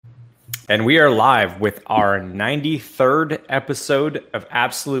And we are live with our 93rd episode of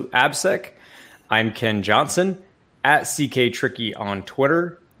Absolute AppSec. I'm Ken Johnson at CK Tricky on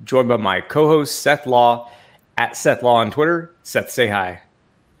Twitter, joined by my co-host Seth Law at Seth Law on Twitter. Seth, say hi.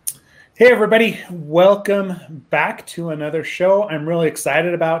 Hey, everybody. Welcome back to another show. I'm really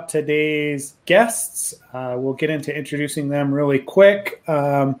excited about today's guests. We'll get into introducing them really quick.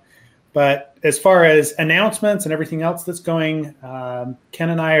 But as far as announcements and everything else that's going, Ken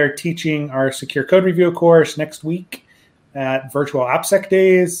and I are teaching our Secure Code Review course next week at Virtual AppSec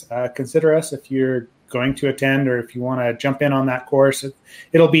Days. Consider us if you're going to attend or if you want to jump in on that course.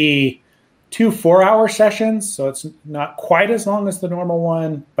 It'll be 2 4-hour sessions, so it's not quite as long as the normal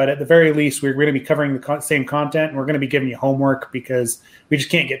one, but at the very least, we're going to be covering the same content, and we're going to be giving you homework because we just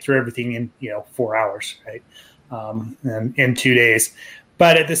can't get through everything in 4 hours, right? And in 2 days.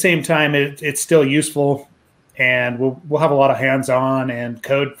 But at the same time, it's still useful, and we'll have a lot of hands-on and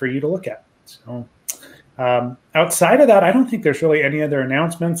code for you to look at. So outside of that, I don't think there's really any other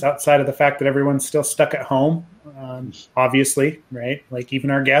announcements outside of the fact that everyone's still stuck at home, obviously, right? Like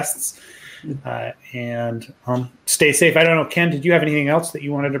even our guests. And stay safe. I don't know, Ken, did you have anything else that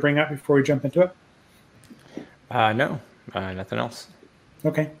you wanted to bring up before we jump into it? No, nothing else.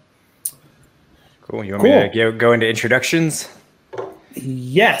 Okay. Cool. You want me to go into introductions?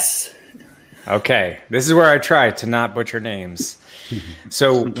 Yes. Okay. This is where I try to not butcher names.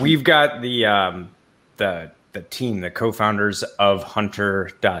 So we've got the team, the co-founders of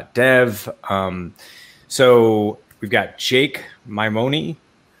Hunter.dev. So we've got Jake Maimoni,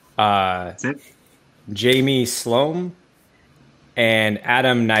 Jamie Sloan, and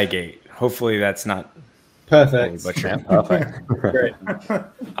Adam Nygate. Hopefully that's not perfect. Perfect. Great.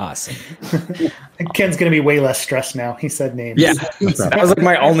 Awesome. Ken's going to be way less stressed now. He said names. Yeah. That was like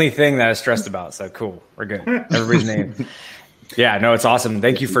my only thing that I was stressed about. So cool. We're good. Everybody's name. Yeah, no, it's awesome.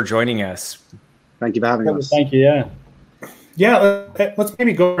 Thank you for joining us. Thank you for having us. Thank you. Yeah. Let's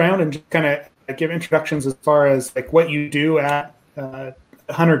maybe go around and just kind of give introductions as far as like what you do at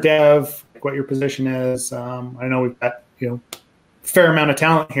Hunter Dev, what your position is. I know we've got a fair amount of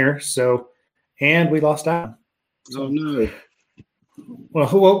talent here, and we lost Adam. Oh no! Well,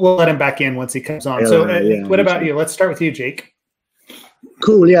 we'll let him back in once he comes on. What about you? Let's start with you, Jake.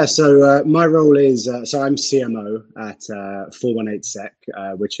 Cool. Yeah. So my role is I'm CMO at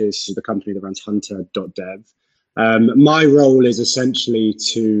 418sec, which is the company that runs Hunter.dev. My role is essentially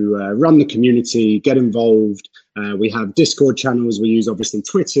to run the community, get involved. We have Discord channels. We use obviously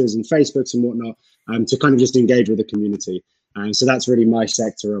Twitters and Facebooks and whatnot to kind of just engage with the community. And so that's really my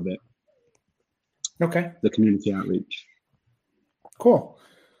sector of it. Okay. The community outreach. Cool.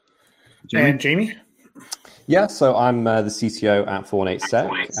 And Jamie? Yeah, so I'm the CTO at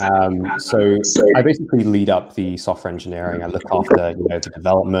 418sec. So I basically lead up the software engineering. I look after the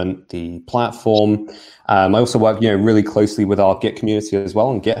development, the platform. I also work really closely with our Git community as well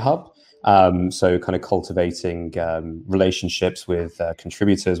on GitHub. So kind of cultivating relationships with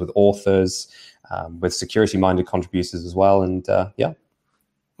contributors, with authors, with security-minded contributors as well. And yeah.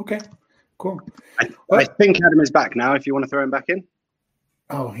 Okay, cool. I think Adam is back now, if you want to throw him back in.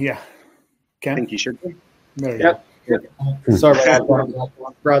 Oh, yeah. Ken? I think you should be. There you go. Yep. Sorry about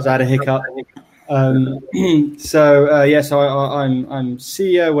that. Browser had a hiccup. I'm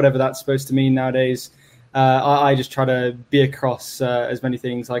CEO, whatever that's supposed to mean nowadays. I just try to be across as many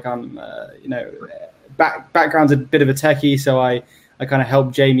things. Like I'm, background's a bit of a techie, so I kind of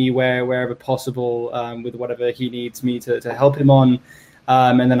help Jamie wherever possible with whatever he needs me to help him on.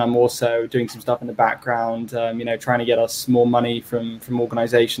 And then I'm also doing some stuff in the background, trying to get us more money from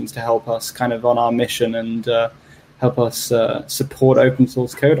organizations to help us kind of on our mission and help us support open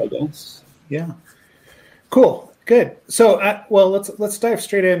source code, I guess. Yeah. Cool. Good. So, let's dive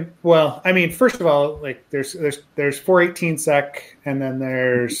straight in. Well, I mean, first of all, like there's 418sec, and then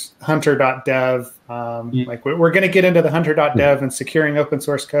there's Hunter.dev. Like we're going to get into the Hunter.dev and securing open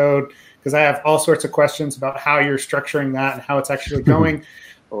source code because I have all sorts of questions about how you're structuring that and how it's actually going.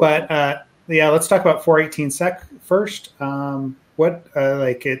 But let's talk about 418sec first. So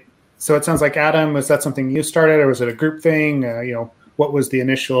it sounds like Adam, was that something you started, or was it a group thing? What was the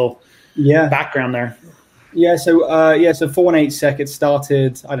initial background there? Yeah, so 418sec, it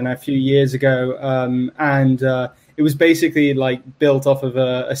started, I don't know, a few years ago, and it was basically like built off of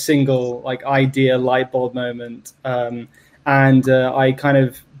a single like idea light bulb moment, and I kind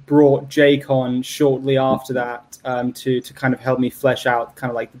of brought Jake on shortly after that to kind of help me flesh out kind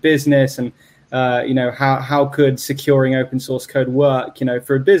of like the business and how could securing open source code work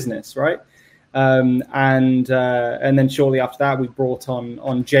for a business, right? And then shortly after that we brought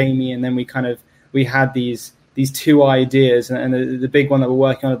on Jamie, and then we had these these two ideas, and the big one that we're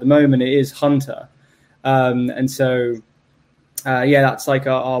working on at the moment is Hunter. And so that's like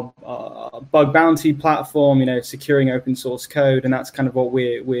our bug bounty platform, securing open source code, and that's kind of what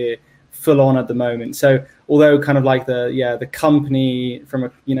we're full on at the moment. So although kind of like the company from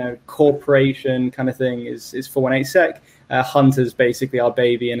a corporation kind of thing is 418sec, Hunter's basically our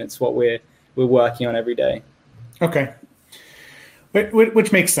baby, and it's what we're working on every day. Okay.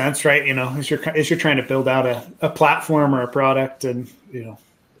 Which makes sense, right? As you're trying to build out a platform or a product, and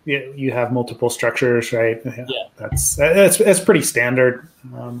you have multiple structures, right? Yeah. That's pretty standard.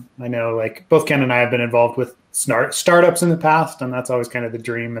 I know, like, both Ken and I have been involved with startups in the past, and that's always kind of the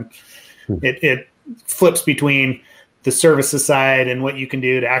dream. And it flips between the services side and what you can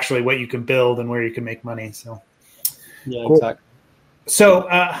do to actually what you can build and where you can make money. So yeah, cool. Exactly. So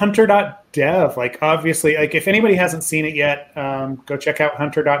hunter.dev, like, obviously, like, if anybody hasn't seen it yet, go check out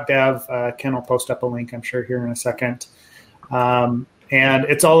hunter.dev. Ken will post up a link, I'm sure, here in a second. And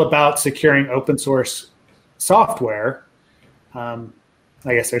it's all about securing open source software. I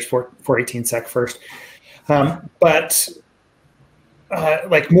guess there's 418sec first. But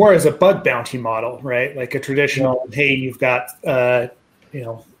like more as a bug bounty model, right? Like a traditional, hey, you've got,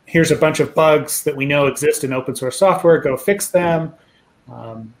 here's a bunch of bugs that we know exist in open source software, go fix them.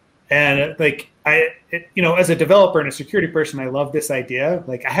 And as a developer and a security person, I love this idea.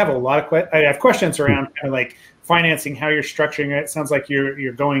 Like, I have a lot of I have questions around kind of like financing, how you're structuring it. It sounds like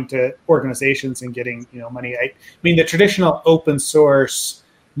you're going to organizations and getting money. I mean, the traditional open source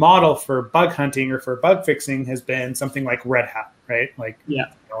model for bug hunting or for bug fixing has been something like Red Hat, right? Like,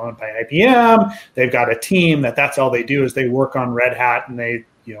 owned by IBM. They've got a team that's all they do is they work on Red Hat, and they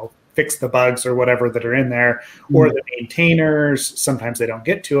fix the bugs or whatever that are in there, or the maintainers, sometimes they don't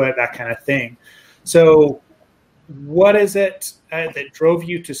get to it, that kind of thing. So what is it that drove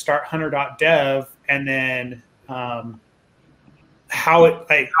you to start hunter.dev, and then how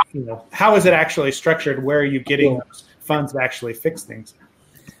is it actually structured? Where are you getting those funds to actually fix things?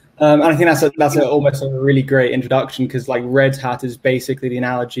 And I think that's almost a really great introduction, because like Red Hat is basically the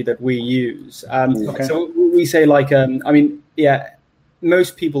analogy that we use. So we say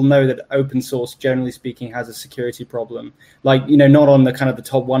most people know that open source, generally speaking, has a security problem. Like, not on the kind of the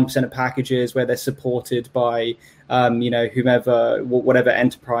top 1% of packages where they're supported by, whomever, whatever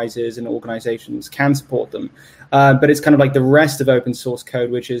enterprises and organizations can support them. But it's kind of like the rest of open source code,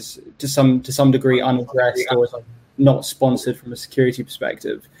 which is to some degree unaddressed or not sponsored from a security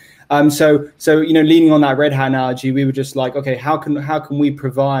perspective. So leaning on that Red Hat analogy, we were just like, okay, how can we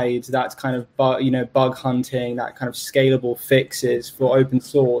provide that kind of bug hunting, that kind of scalable fixes for open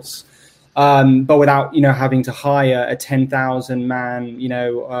source, but without having to hire a 10,000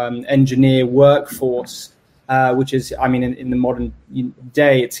 man engineer workforce, which is, I mean, in the modern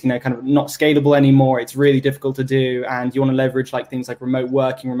day, it's kind of not scalable anymore. It's really difficult to do, and you want to leverage like things like remote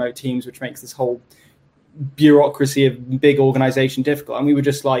working, remote teams, which makes this whole bureaucracy of big organization difficult. And we were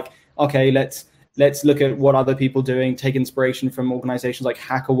just like, okay, let's look at what other people are doing, take inspiration from organizations like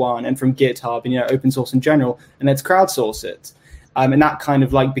HackerOne and from GitHub and open source in general, and let's crowdsource it. And that kind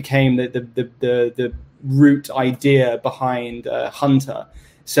of like became the root idea behind Hunter.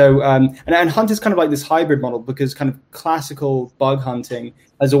 So and Hunter's kind of like this hybrid model, because kind of classical bug hunting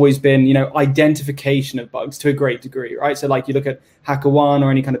has always been identification of bugs to a great degree, right? So like you look at HackerOne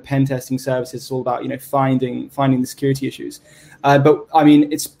or any kind of pen testing services, it's all about finding the security issues. But I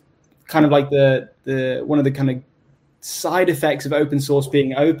mean, it's kind of like the one of the kind of side effects of open source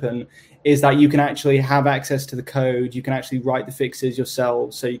being open is that you can actually have access to the code, you can actually write the fixes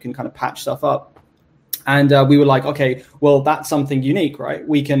yourselves, so you can kind of patch stuff up. And we were like, okay, well, that's something unique, right?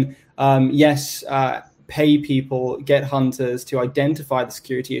 We can, pay people, get hunters to identify the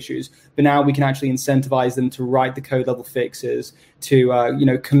security issues, but now we can actually incentivize them to write the code level fixes,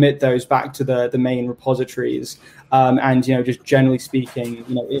 to commit those back to the main repositories, and just generally speaking,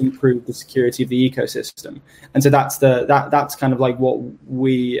 improve the security of the ecosystem. And so that's kind of like what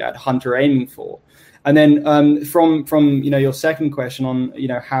we at Hunter are aiming for. And then from your second question on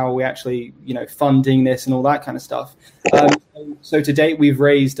how we actually funding this and all that kind of stuff. So to date we've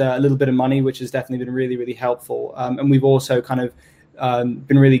raised a little bit of money, which has definitely been really, really helpful. And we've also kind of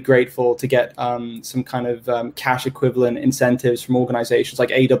been really grateful to get some kind of cash equivalent incentives from organizations like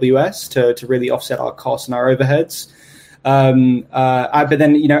AWS to really offset our costs and our overheads. But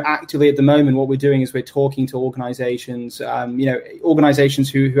then, actively at the moment, what we're doing is we're talking to organizations, organizations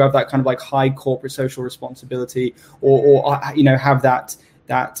who have that kind of like high corporate social responsibility, or have that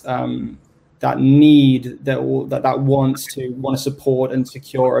need that wants to support and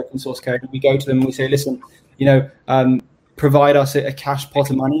secure open source code. And we go to them and we say, listen, provide us a cash pot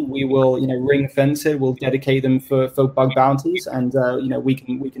of money, we will, ring fence it. We'll dedicate them for bug bounties, and we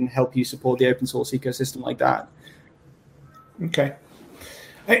can help you support the open source ecosystem like that. Okay,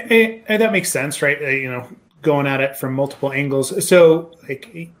 that makes sense, right? Going at it from multiple angles. So,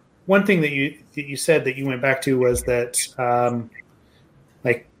 like, one thing that you said that you went back to was that,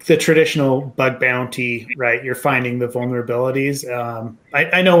 like, the traditional bug bounty, right? You're finding the vulnerabilities.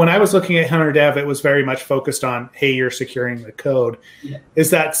 I know when I was looking at Hunter Dev, it was very much focused on, hey, you're securing the code. Yeah. Is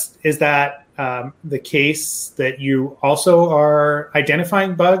that the case that you also are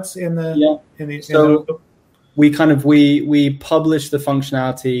identifying bugs in the? Yeah. We published the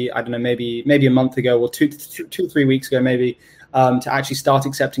functionality, I don't know, maybe a month ago or two or 3 weeks ago, maybe, to actually start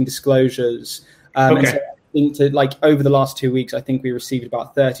accepting disclosures. Okay. And so I think over the last 2 weeks, I think we received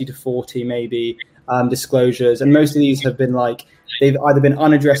about 30 to 40 maybe disclosures, and most of these have been they've either been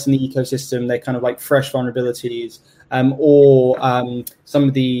unaddressed in the ecosystem, they're kind of like fresh vulnerabilities, or some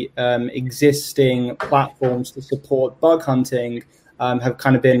of the existing platforms to support bug hunting have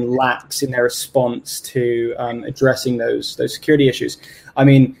kind of been lax in their response to addressing those security issues. I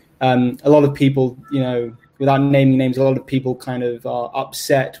mean, a lot of people, without naming names, a lot of people kind of are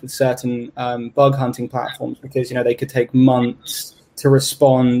upset with certain bug hunting platforms because, they could take months to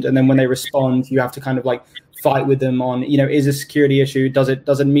respond. And then when they respond, you have to kind of fight with them on, is a security issue? Does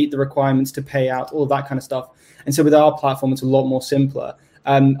it meet the requirements to pay out? All of that kind of stuff. And so with our platform, it's a lot more simpler.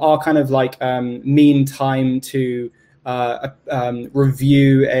 Our kind of mean time to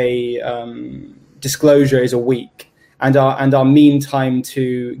review a disclosure is a week. And our mean time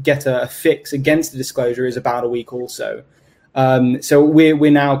to get a fix against the disclosure is about a week also. So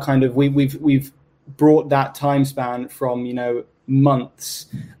we're now kind of we've brought that time span from months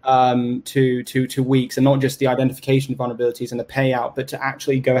to weeks, and not just the identification of vulnerabilities and the payout, but to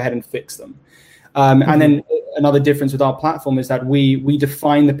actually go ahead and fix them. And then another difference with our platform is that we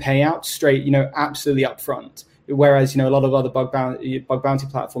define the payout straight, absolutely upfront. Whereas, a lot of other bug bounty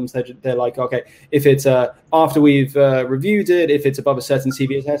platforms, they're like, okay, if it's after we've reviewed it, if it's above a certain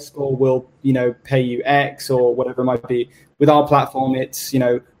CVSS score, we'll, pay you X or whatever it might be. With our platform, it's,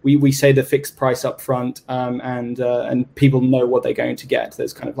 we say the fixed price up front, and people know what they're going to get.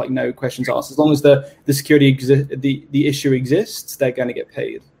 There's kind of no questions asked. As long as the security the issue exists, they're going to get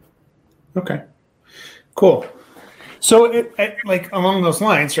paid. Okay, cool. So along those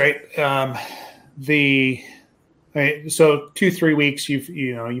lines, right? So 2-3 weeks,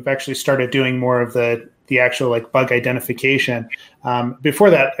 you've actually started doing more of the actual bug identification. Before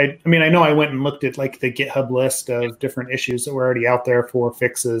that, I know I went and looked at the GitHub list of different issues that were already out there for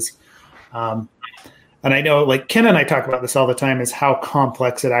fixes. And I know Ken and I talk about this all the time, is how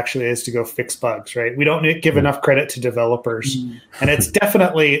complex it actually is to go fix bugs, right? We don't give enough credit to developers. And it's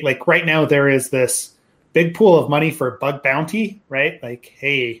definitely right now there is this big pool of money for bug bounty, right?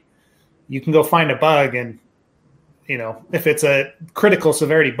 Hey, you can go find a bug, and if it's a critical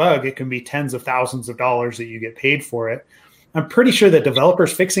severity bug, it can be tens of thousands of dollars that you get paid for it. I'm pretty sure that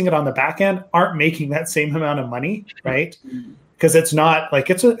developers fixing it on the back end aren't making that same amount of money, right? Because it's not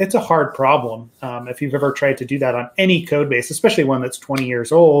it's a hard problem. If you've ever tried to do that on any code base, especially one that's 20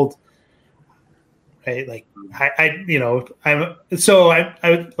 years old, right?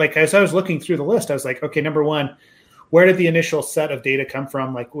 As I was looking through the list, I was like, okay, number one, where did the initial set of data come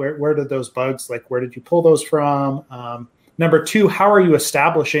from? Where did those bugs, where did you pull those from? Number two, how are you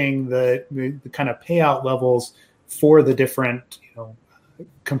establishing the kind of payout levels for the different,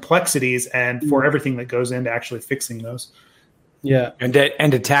 complexities and for everything that goes into actually fixing those? Yeah. And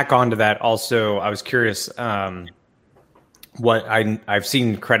to tack onto that also, I was curious, what I've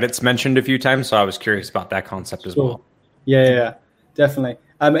seen credits mentioned a few times, so I was curious about that concept as well. Yeah, definitely.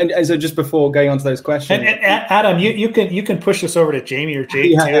 And so just before going on to those questions, and Adam, you can push this over to Jamie or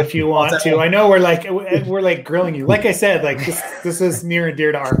Jake too, if you want to. I know we're grilling you. Like I said, this is near and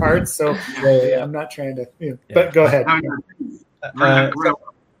dear to our hearts. So I'm not trying to. But go ahead.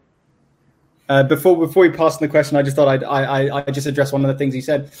 Before we pass on the question, I just thought I just address one of the things he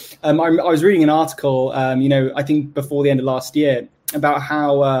said. I was reading an article, I think before the end of last year, about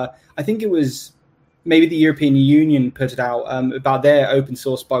how I think it was maybe the European Union put it out about their open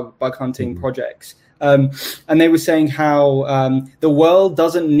source bug hunting projects. And they were saying how the world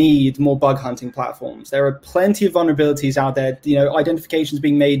doesn't need more bug hunting platforms. There are plenty of vulnerabilities out there, identifications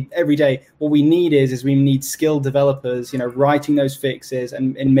being made every day. What we need is we need skilled developers, writing those fixes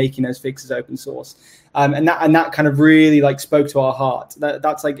and making those fixes open source. And that kind of really spoke to our heart.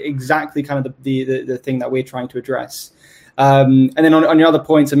 That's exactly kind of the thing that we're trying to address. And then on your other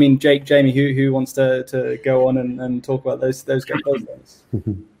points, Jake, Jamie, who wants to go on and talk about those things?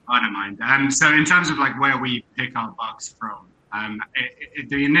 I don't mind. So in terms of like where we pick our bugs from,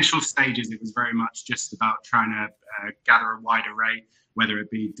 the initial stages, it was very much just about trying to gather a wide array, whether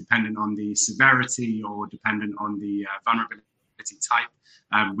it be dependent on the severity or dependent on the vulnerability type.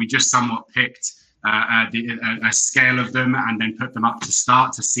 We just somewhat picked a scale of them and then put them up to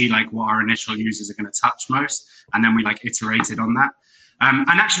start to see like what our initial users are going to touch most, and then we like iterated on that. And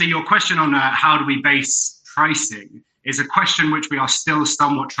actually, your question on how do we base pricing is a question which we are still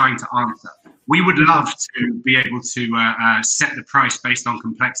somewhat trying to answer. We would love to be able to set the price based on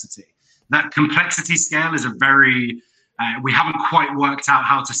complexity. That complexity scale is a very, we haven't quite worked out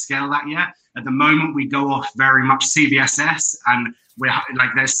how to scale that yet. At the moment, we go off very much CVSS, and we're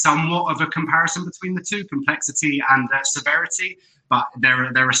like, there's somewhat of a comparison between the two, complexity and severity, but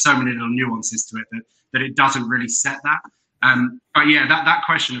there are so many little nuances to it that it doesn't really set that. But yeah, that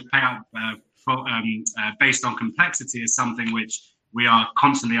question of payout based on complexity is something which we are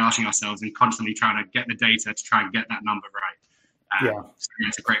constantly asking ourselves and constantly trying to get the data to try and get that number right. So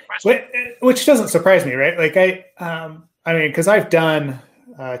it's a great question. Which doesn't surprise me, right? Like I mean, because I've done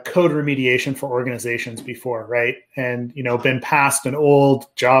code remediation for organizations before, right? And, been past an old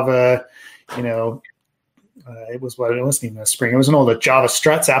Java, it wasn't even a Spring. It was an old Java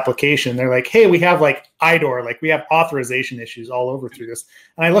struts application. They're like, hey, we have like IDOR, like we have authorization issues all over through this.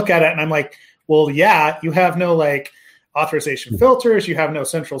 And I look at it and I'm like, well, yeah, you have no like authorization filters, you have no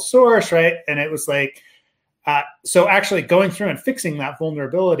central source, right? And it was like, so actually going through and fixing that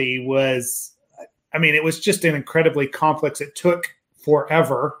vulnerability was, it was just an incredibly complex. It took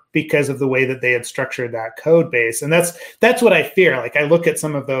forever because of the way that they had structured that code base. And that's what I fear. Like I look at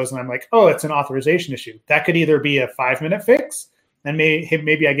some of those and I'm like, oh, it's an authorization issue. That could either be a 5-minute fix and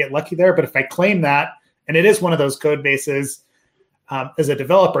maybe I get lucky there. But if I claim that, and it is one of those code bases, as a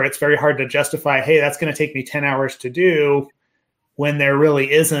developer, it's very hard to justify, hey, that's going to take me 10 hours to do when there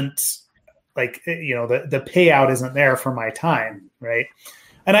really isn't like, the payout isn't there for my time. Right.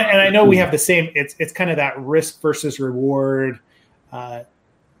 And I know we have the same, it's kind of that risk versus reward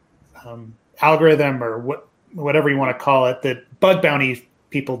algorithm or whatever you want to call it that bug bounty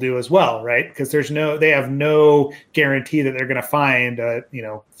people do as well, right? Because they have no guarantee that they're going to find a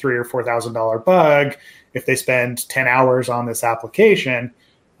 $3,000 or $4,000 bug if they spend 10 hours on this application.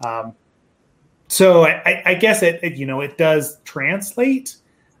 So I guess it does translate,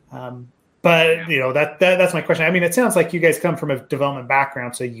 but that's my question. It sounds like you guys come from a development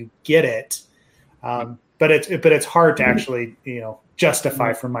background, so you get it. But it's hard to actually,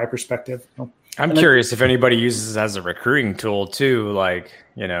 justify from my perspective. I'm curious if anybody uses it as a recruiting tool too, like,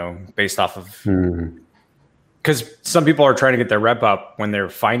 based off of, because some people are trying to get their rep up when they're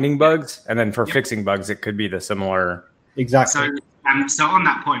finding bugs, and then for fixing bugs, it could be the similar. Exactly. So on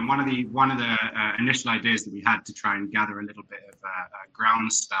that point, one of the initial ideas that we had to try and gather a little bit of a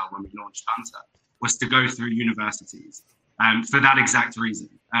groundswell when we launched Hunter was to go through universities. For that exact reason,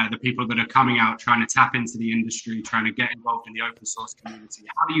 the people that are coming out trying to tap into the industry, trying to get involved in the open source community.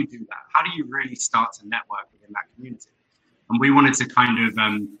 How do you do that? How do you really start to network within that community? And we wanted to kind of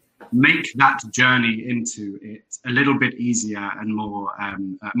make that journey into it a little bit easier and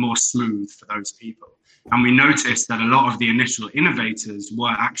more smooth for those people. And we noticed that a lot of the initial innovators were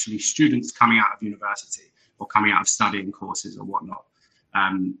actually students coming out of university or coming out of studying courses or whatnot.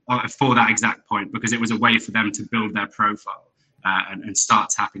 For that exact point, because it was a way for them to build their profile and start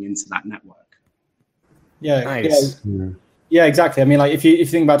tapping into that network. Yeah, nice. Yeah, exactly. Like if you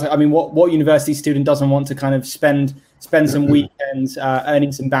think about it, what university student doesn't want to kind of spend some weekends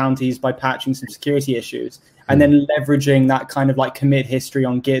earning some bounties by patching some security issues, and then leveraging that kind of like commit history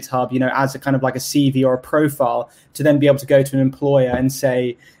on GitHub, as a kind of like a CV or a profile to then be able to go to an employer and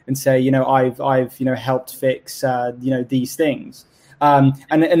say, I've helped fix these things. And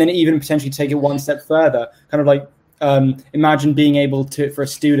then even potentially take it one step further, kind of like imagine being able to, for a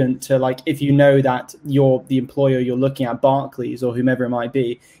student to like, if that the employer you're looking at, Barclays or whomever it might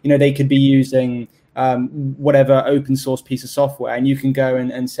be, they could be using whatever open source piece of software, and you can go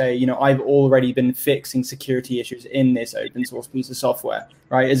and say, I've already been fixing security issues in this open source piece of software,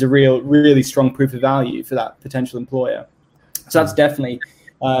 right? Is a really strong proof of value for that potential employer. So that's definitely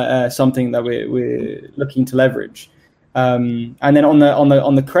something that we're looking to leverage. And then on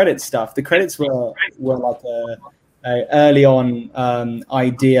the credit stuff, the credits were like a early on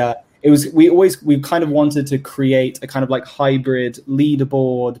idea. It was we kind of wanted to create a kind of like hybrid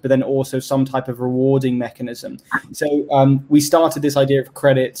leaderboard, but then also some type of rewarding mechanism. So we started this idea of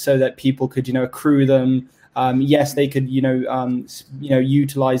credit so that people could accrue them. Yes, they could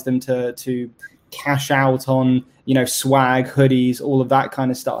utilize them to cash out on, swag, hoodies, all of that kind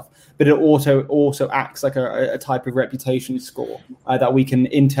of stuff. But it also acts like a type of reputation score that we can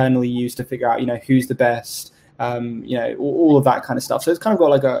internally use to figure out, who's the best, all of that kind of stuff. So it's kind of got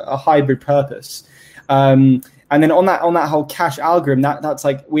like a hybrid purpose. And then on that whole cash algorithm, that's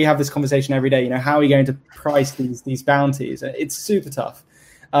like, we have this conversation every day. How are we going to price these bounties? It's super tough.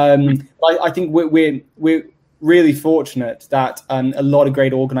 I think we're really fortunate that a lot of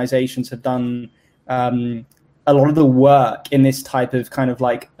great organizations have done a lot of the work in this type of kind of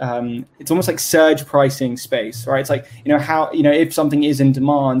like it's almost like surge pricing space, right? It's like, how, if something is in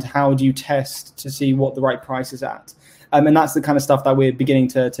demand, how do you test to see what the right price is at? And that's the kind of stuff that we're beginning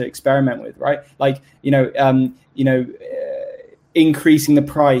to experiment with, right? Like, increasing the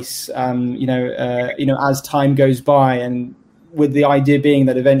price, as time goes by, and with the idea being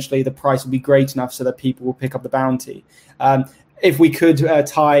that eventually the price will be great enough so that people will pick up the bounty. If we could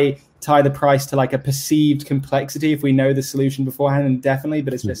tie the price to like a perceived complexity, if we know the solution beforehand, and definitely,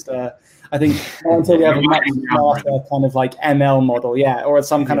 but it's just, I think until we have a much smarter kind of like ML model, or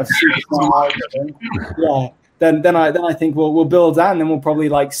some kind of super smart algorithm, then I think we'll build that, and then we'll probably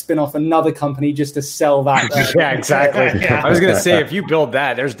like spin off another company just to sell that. Yeah, exactly. I was gonna say, if you build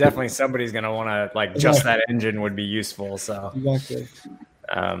that, there's definitely somebody's gonna want to like just that engine would be useful. So exactly.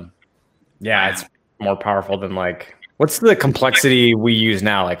 It's more powerful than like, what's the complexity we use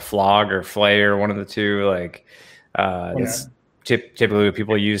now, like Flog or Flay or one of the two? Like it's typically what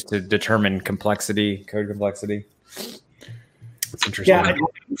people use to determine complexity, code complexity. It's interesting. Yeah,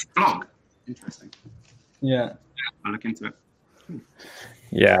 Flog. Interesting. Yeah, I'll look into it.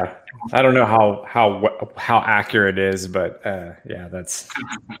 Yeah, I don't know how accurate it is, but that's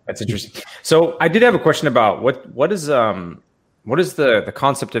interesting. So I did have a question about what is the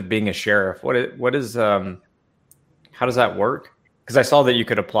concept of being a sheriff? What is how does that work? Because I saw that you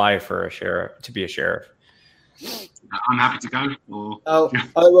could apply for to be a sheriff. I'm happy to go.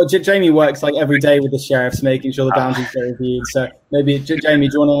 Well, Jamie works like every day with the sheriffs, making sure the bounties are reviewed. So maybe Jamie,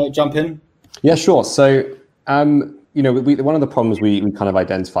 do you want to jump in? Yeah, sure. So, one of the problems we kind of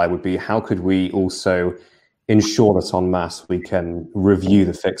identified would be how could we also ensure that en masse we can review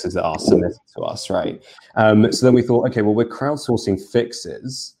the fixes that are submitted to us, right? So then we thought, okay, well, we're crowdsourcing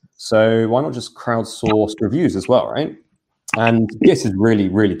fixes, so why not just crowdsource reviews as well, right? And Git is really,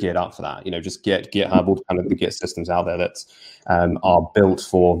 really geared up for that. Just GitHub, all kind of the Git systems out there that are built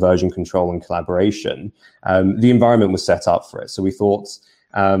for version control and collaboration. The environment was set up for it. So we thought,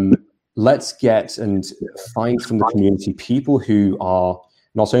 let's get and find from the community people who are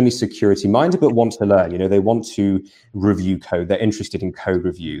not only security minded, but want to learn. They want to review code. They're interested in code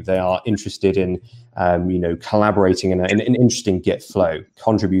review. They are interested in, collaborating in an interesting Git flow,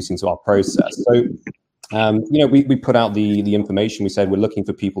 contributing to our process. So, we put out the information. We said we're looking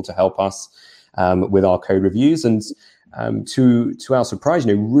for people to help us with our code reviews, and to our surprise,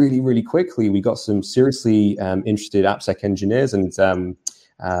 really, really quickly, we got some seriously interested AppSec engineers and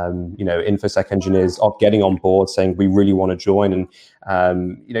InfoSec engineers getting on board, saying we really want to join, and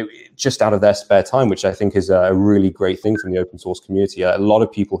just out of their spare time, which I think is a really great thing from the open source community. A lot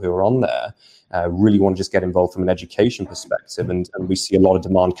of people who are on there really want to just get involved from an education perspective, and we see a lot of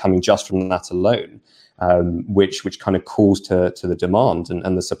demand coming just from that alone, which kind of calls to the demand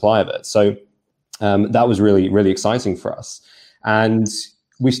and the supply of it. So that was really, really exciting for us. And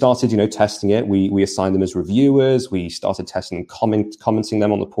we started, testing it. We assigned them as reviewers. We started testing and commenting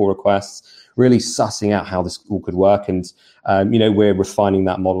them on the pull requests, really sussing out how this all could work. And, we're refining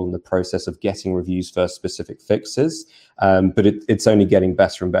that model in the process of getting reviews for specific fixes. But it's only getting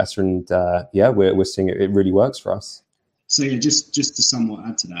better and better. And we're seeing it really works for us. So just to somewhat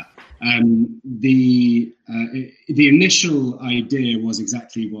add to that, the initial idea was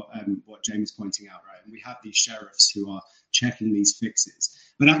exactly what James is pointing out, right? And we have these sheriffs who are checking these fixes.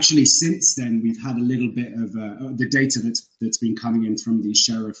 But actually, since then, we've had a little bit of the data that's been coming in from the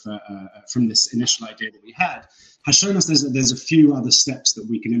sheriff from this initial idea that we had has shown us there's a few other steps that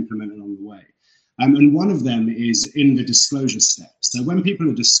we can implement along the way. And one of them is in the disclosure step. So when people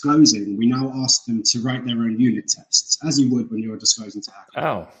are disclosing, we now ask them to write their own unit tests, as you would when you're disclosing to hacker.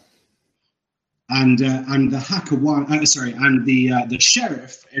 Oh. And the hacker the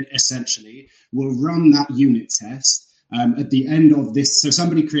sheriff essentially will run that unit test. At the end of this, so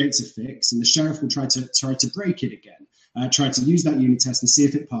somebody creates a fix, and the sheriff will try to break it again, try to use that unit test and see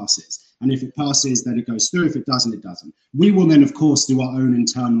if it passes. And if it passes, then it goes through. If it doesn't, it doesn't. We will then, of course, do our own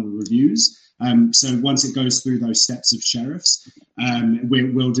internal reviews. So once it goes through those steps of sheriffs,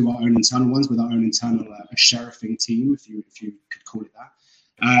 we'll do our own internal ones with our own internal sheriffing team, if you could call it that,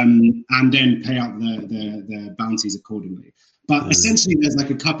 and then pay out the bounties accordingly. But essentially, there's like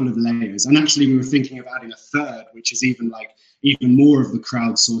a couple of layers. And actually, we were thinking of adding a third, which is even more of the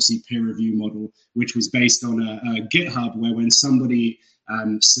crowdsourcing peer review model, which was based on a GitHub, where when somebody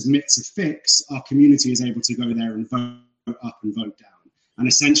submits a fix, our community is able to go there and vote up and vote down. And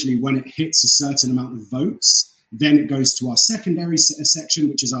essentially, when it hits a certain amount of votes, then it goes to our secondary section,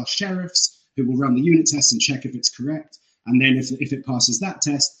 which is our sheriffs, who will run the unit test and check if it's correct. And then if it passes that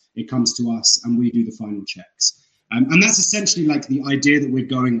test, it comes to us and we do the final checks. And that's essentially like the idea that we're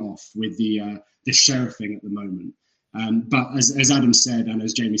going off with the sheriffing at the moment. But as Adam said, and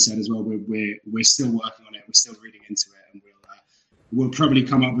as Jamie said as well, we're still working on it. We're still reading into it, and we'll probably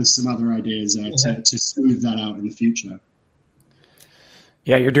come up with some other ideas to smooth that out in the future.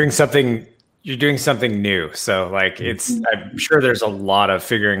 Yeah, you're doing something new. So like I'm sure there's a lot of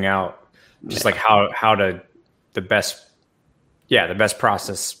figuring out just like how to the best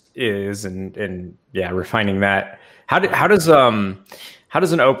process is and refining that. How does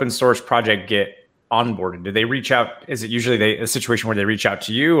an open source project get onboarded? Do they reach out? Is it usually a situation where they reach out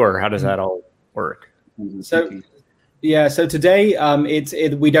to you, or how does that all work? So today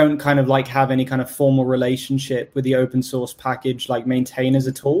we don't kind of like have any kind of formal relationship with the open source package like maintainers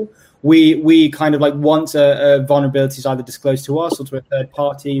at all. We kind of like once a vulnerability is either disclosed to us or to a third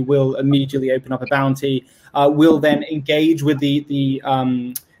party, we'll immediately open up a bounty. We'll then engage with the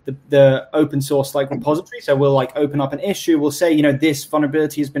open source like repository. So we'll like open up an issue. We'll say, this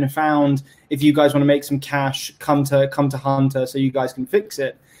vulnerability has been found. If you guys want to make some cash, come to Hunter so you guys can fix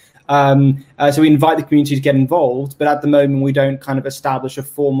it. So we invite the community to get involved, but at the moment we don't kind of establish a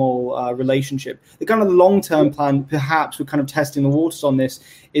formal relationship. The kind of long-term plan, perhaps we're kind of testing the waters on this,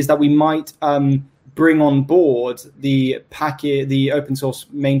 is that we might bring on board the open source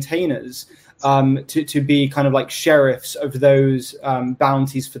maintainers to be kind of like sheriffs of those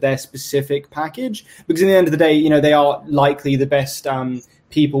bounties for their specific package. Because in the end of the day, they are likely the best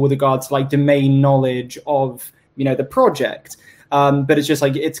people with regards to like domain knowledge of, the project. But it's just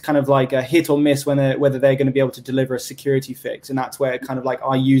like it's kind of like a hit or miss whether they're going to be able to deliver a security fix, and that's where kind of like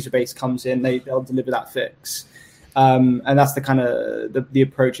our user base comes in. They'll deliver that fix, and that's the kind of the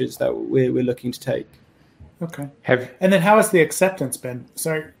approaches that we're looking to take. Okay. And then how has the acceptance been?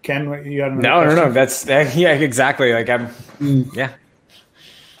 Sorry, Ken, you had another question? No. That's exactly. Like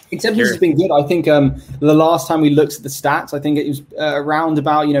Acceptance has been good. I think the last time we looked at the stats, I think it was around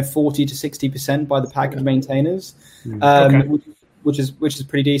about 40 to 60% by the package maintainers. Which is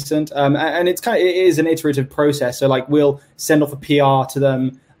pretty decent, and it is an iterative process. So like we'll send off a PR to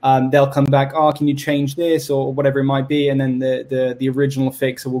them, they'll come back, can you change this or whatever it might be, and then the original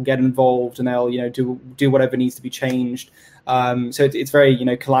fixer will get involved and they'll do whatever needs to be changed. So it's very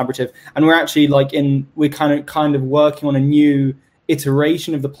collaborative, and we're actually we're kind of working on a new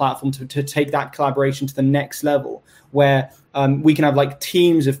iteration of the platform to take that collaboration to the next level, where we can have like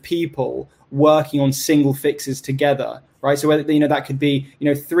teams of people working on single fixes together, right? So whether that could be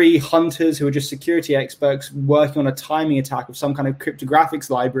 3 hunters who are just security experts working on a timing attack of some kind of cryptographics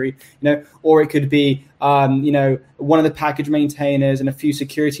library, or it could be one of the package maintainers and a few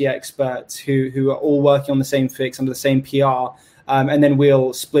security experts who are all working on the same fix under the same PR, and then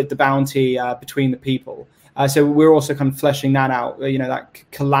we'll split the bounty between the people. So we're also kind of fleshing that out, that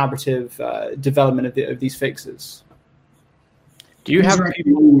collaborative development of these fixes. Do you have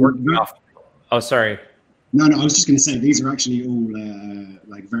people working off? Oh, sorry. No, I was just going to say these are actually all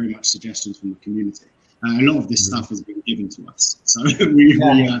very much suggestions from the community. A lot of this stuff has been given to us, so we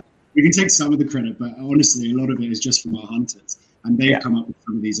can take some of the credit, but honestly, a lot of it is just from our hunters, and they've come up with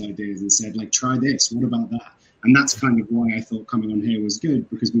some of these ideas and said, like, try this. What about that? And that's kind of why I thought coming on here was good,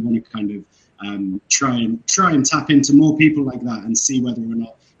 because we want to kind of try and tap into more people like that and see whether or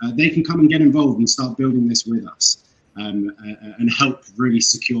not they can come and get involved and start building this with us. And help really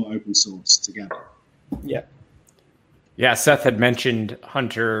secure open source together. Yeah. Seth had mentioned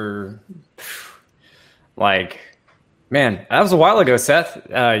Hunter. Man, that was a while ago, Seth.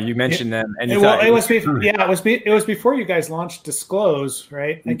 You mentioned them, and it was before you guys launched Disclose,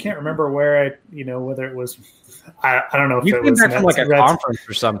 right? I can't remember where whether it was. I don't know if you it was back from like a conference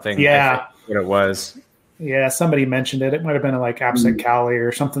or something. Yeah, I think what it was. Yeah, somebody mentioned it. It might have been like AppSec Cali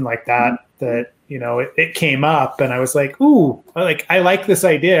or something like that. That it came up, and I was like, "Ooh, I like this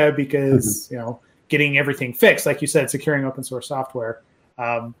idea because getting everything fixed, like you said, securing open source software."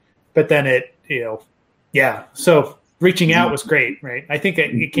 But then so reaching out was great, right? I think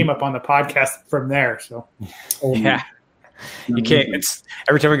it came up on the podcast from there. So yeah, you can't. It's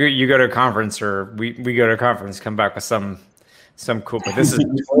every time you go to a conference or we go to a conference, come back with some cool. But this is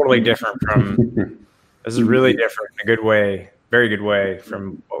totally different from. This is really different in a good way, very good way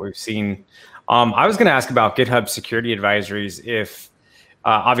from what we've seen I was going to ask about GitHub security advisories. If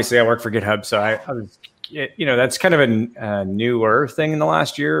obviously I work for GitHub, so I was, that's kind of a newer thing in the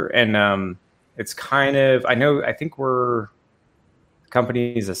last year, and it's kind of I think the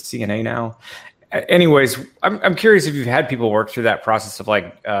company is a CNA now. Anyways, I'm curious if you've had people work through that process of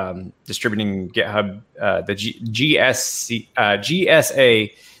like distributing GitHub, the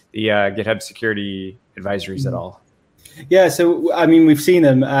GSA, the GitHub security advisories at all. Yeah, so I mean, we've seen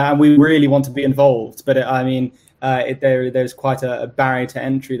them, and we really want to be involved, but there's quite a barrier to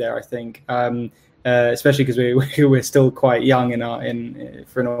entry there, I think, especially because we're still quite young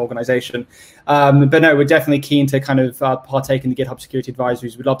for an organization. But no, we're definitely keen to kind of partake in the GitHub security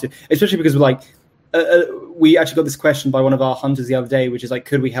advisories. We'd love to, especially because we're like. We actually got this question by one of our hunters the other day, which is like,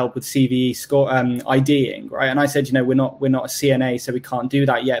 could we help with CVE score IDing, right? And I said, we're not a CNA, so we can't do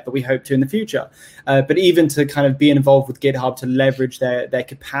that yet, but we hope to in the future. But even to kind of be involved with GitHub to leverage their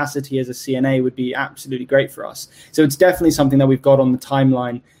capacity as a CNA would be absolutely great for us. So it's definitely something that we've got on the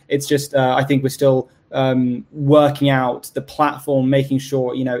timeline. It's just I think we're still working out the platform, making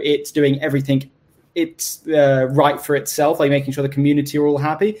sure it's doing everything it's right for itself, like making sure the community are all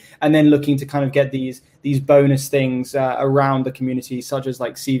happy, and then looking to kind of get these bonus things around the community, such as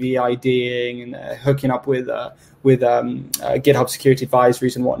like CV IDing and hooking up with GitHub security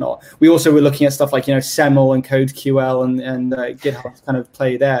advisories and whatnot. We also were looking at stuff like SEML and CodeQL and GitHub's kind of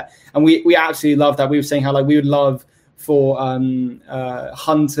play there, and we absolutely love that. We were saying how like we would love for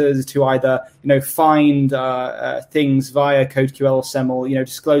hunters to either find things via CodeQL or SEML,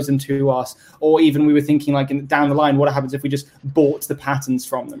 disclose them to us, or even we were thinking like down the line, what happens if we just bought the patterns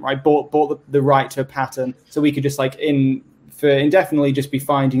from them, right? Bought the right to a pattern, so we could just like indefinitely just be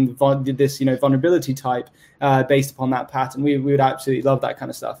finding this vulnerability type based upon that pattern. We would absolutely love that kind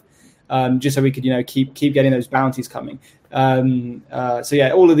of stuff, just so we could keep getting those bounties coming. So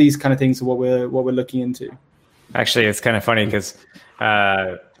yeah, all of these kind of things are what we're looking into. Actually, it's kind of funny because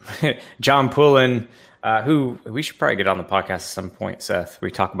John Poulin, who we should probably get on the podcast at some point, Seth.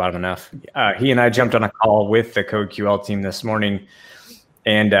 We talk about him enough. He and I jumped on a call with the CodeQL team this morning,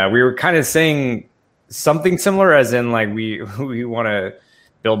 and we were kind of saying something similar, as in like we want to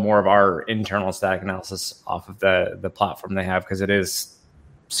build more of our internal static analysis off of the platform they have, because it is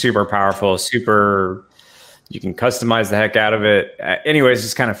super powerful, you can customize the heck out of it. Anyways,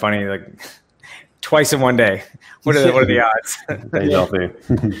 it's kind of funny, like twice in one day. What are the odds?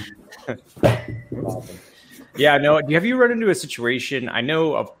 Yeah, no. Have you run into a situation? I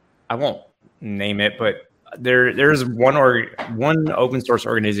know of. I won't name it, but there's one open source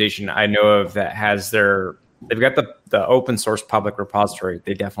organization I know of that has they've got the open source public repository.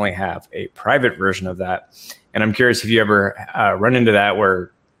 They definitely have a private version of that, and I'm curious if you ever run into that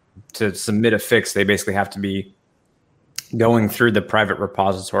where to submit a fix, they basically have to be going through the private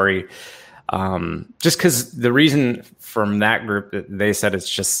repository. Just because the reason from that group that they said it's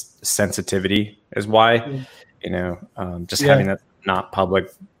just sensitivity is why, having that not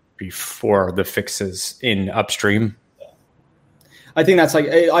public before the fixes in upstream. I think that's like,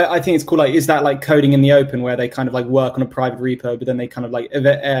 I think it's cool. Like, is that like coding in the open where they kind of like work on a private repo, but then they kind of like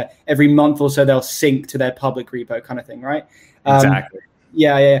every month or so they'll sync to their public repo kind of thing, right? Exactly.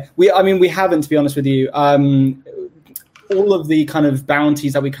 Yeah. We haven't, to be honest with you. All of the kind of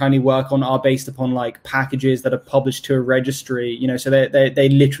bounties that we currently work on are based upon like packages that are published to a registry, so they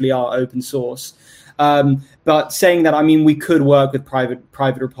literally are open source. But saying that, I mean, we could work with private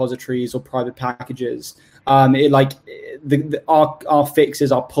repositories or private packages. Our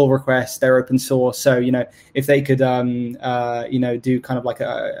fixes, our pull requests, they're open source. So, if they could, do kind of like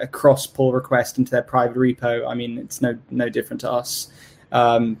a cross pull request into their private repo, I mean, it's no different to us.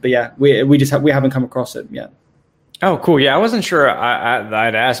 But yeah, we haven't come across it yet. Oh, cool. Yeah, I wasn't sure.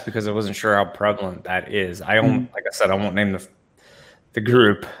 I'd asked because I wasn't sure how prevalent that is. Like I said, I won't name the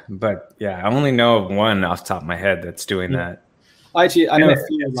group, but yeah, I only know of one off the top of my head that's doing that. I know a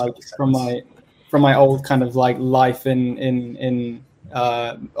few like from my old kind of like life in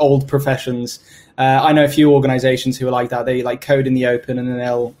old professions. I know a few organizations who are like that. They like code in the open and then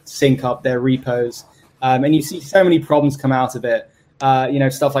they'll sync up their repos, and you see so many problems come out of it.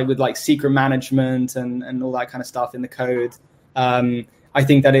 Stuff like with like secret management and all that kind of stuff in the code. I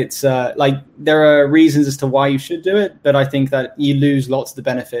think that it's like there are reasons as to why you should do it, but I think that you lose lots of the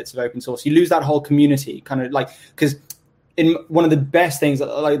benefits of open source. You lose that whole community kind of like, because in one of the best things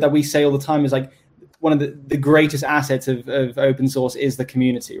that we say all the time is like one of the greatest assets of open source is the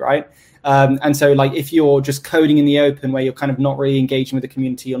community, right? And so like if you're just coding in the open where you're kind of not really engaging with the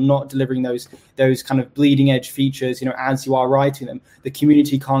community, you're not delivering those kind of bleeding edge features, as you are writing them, the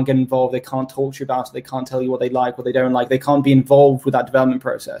community can't get involved. They can't talk to you about it. They can't tell you what they like, what they don't like. They can't be involved with that development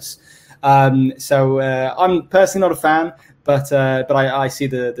process. So I'm personally not a fan, but I see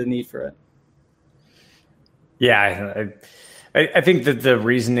the need for it. Yeah, I think that the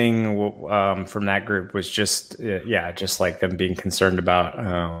reasoning from that group was just like them being concerned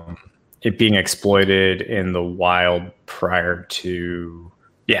about it being exploited in the wild prior to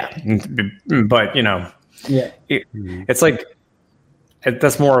but it's like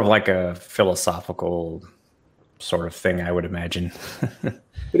that's more of like a philosophical sort of thing, I would imagine.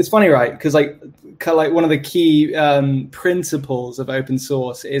 But it's funny, right? Because like one of the key principles of open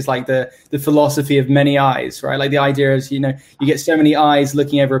source is like the philosophy of many eyes, right? Like the idea is, you get so many eyes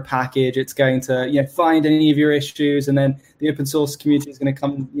looking over a package, it's going to find any of your issues, and then the open source community is going to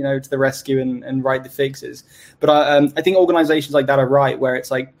come to the rescue and write the fixes. But I think organizations like that are right, where it's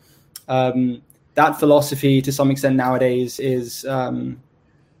like that philosophy to some extent nowadays is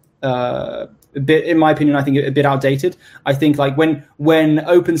a bit, in my opinion, I think a bit outdated. I think like when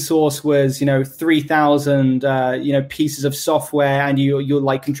open source was 3,000 pieces of software and your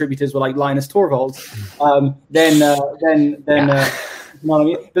like contributors were like Linus Torvalds, then you know what I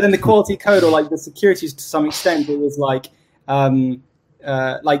mean? But then the quality code or like the securities to some extent, it was like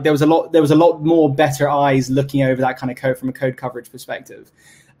there was a lot more better eyes looking over that kind of code from a code coverage perspective.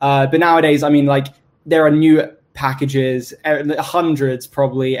 But nowadays, I mean, like there are new packages, hundreds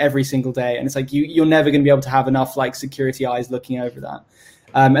probably every single day, and it's like you're never going to be able to have enough like security eyes looking over that.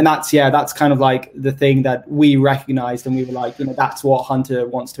 And that's kind of like the thing that we recognized, and we were like, that's what Hunter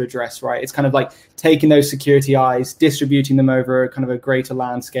wants to address, right? It's kind of like taking those security eyes, distributing them over kind of a greater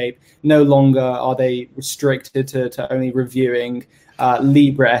landscape. No longer are they restricted to only reviewing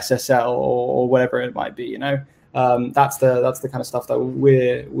Libra SSL or whatever it might be. That's the kind of stuff that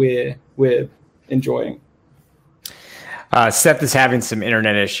we're enjoying. Seth is having some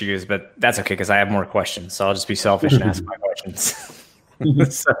internet issues, but that's okay because I have more questions. So I'll just be selfish and ask my questions.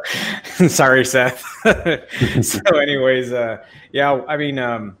 Sorry, Seth. So anyways, I mean,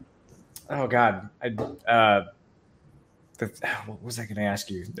 oh God, what was I going to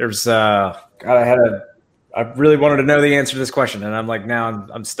ask you? There's, I really wanted to know the answer to this question, and I'm like, now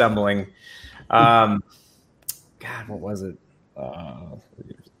I'm stumbling. God, what was it? It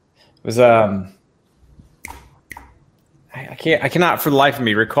was, I cannot for the life of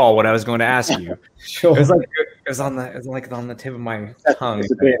me recall what I was going to ask you. Sure. It was on the tip of my tongue.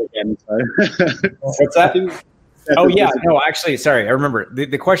 What's that? Oh yeah, no, actually, sorry, I remember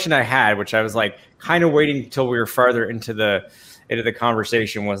the question I had, which I was like kind of waiting until we were farther into the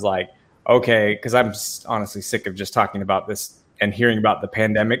conversation, was like, okay, because I'm honestly sick of just talking about this and hearing about the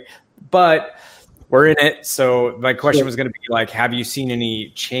pandemic, but we're in it. So my question was going to be like, have you seen any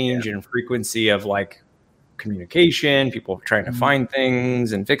change in frequency of like communication, people trying to find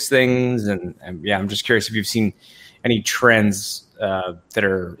things and fix things, and I'm just curious if you've seen any trends that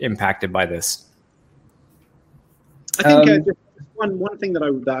are impacted by this. I think just one thing that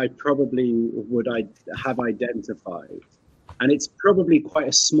I probably would have identified, and it's probably quite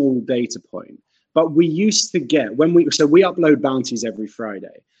a small data point, but we used to get we upload bounties every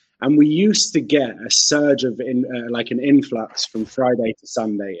Friday. And we used to get a surge of like an influx from Friday to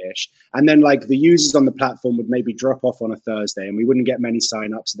Sunday-ish. And then like the users on the platform would maybe drop off on a Thursday and we wouldn't get many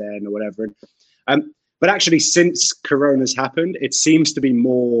signups then or whatever. But actually, since Corona's happened, it seems to be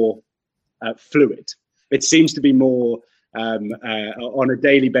more fluid. It seems to be more on a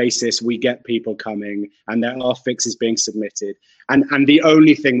daily basis, we get people coming and there are fixes being submitted. And the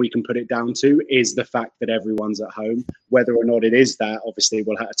only thing we can put it down to is the fact that everyone's at home. Whether or not it is that, obviously,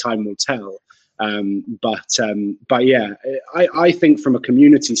 time will tell. But yeah, I think from a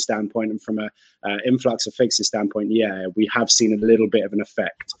community standpoint and from a influx of fixes standpoint, yeah, we have seen a little bit of an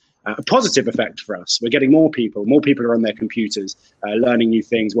effect. A positive effect for us. We're getting more people are on their computers, learning new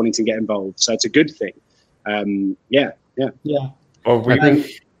things, wanting to get involved. So it's a good thing. Yeah. Well,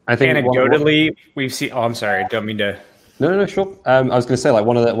 I think anecdotally, we've seen. Oh, I'm sorry. I don't mean to. No, sure. I was going to say, like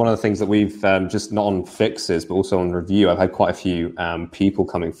one of the things that we've just not on fixes, but also on review. I've had quite a few people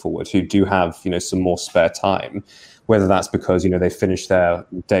coming forward who do have some more spare time. Whether that's because they finished their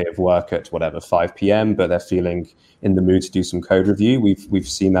day of work at 5 p.m., but they're feeling in the mood to do some code review. We've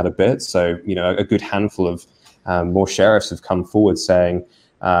seen that a bit. So a good handful of more sheriffs have come forward saying,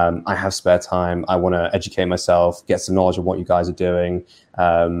 I have spare time. I want to educate myself, get some knowledge of what you guys are doing.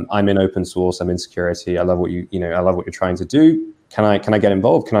 I'm in open source. I'm in security. I love what I love what you're trying to do. Can I get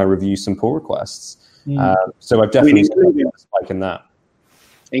involved? Can I review some pull requests? So I've definitely seen a spike in that.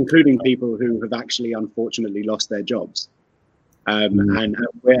 Including people who have actually unfortunately lost their jobs. And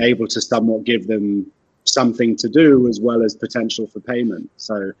we're able to somewhat give them something to do as well as potential for payment.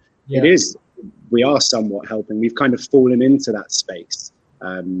 So we are somewhat helping. We've kind of fallen into that space.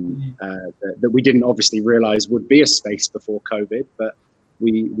 that we didn't obviously realize would be a space before COVID, but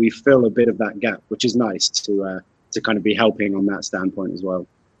we fill a bit of that gap, which is nice to kind of be helping on that standpoint as well.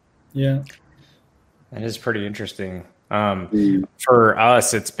 Yeah, that is pretty interesting. For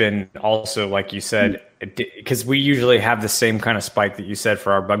us, it's been also, like you said, because we usually have the same kind of spike that you said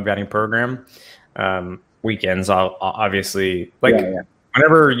for our bug bounty program. Weekends, obviously,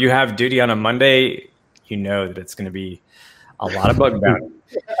 whenever you have duty on a Monday, you know that it's going to be a lot of bug bounty.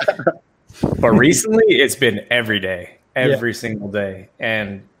 But recently, it's been every day, every single day,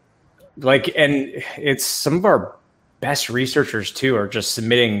 and it's some of our best researchers too are just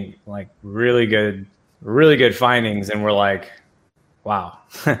submitting like really good findings, and we're like, wow,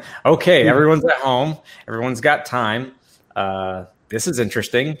 okay, everyone's at home, everyone's got time. This is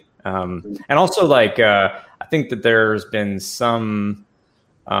interesting. And also I think that there's been some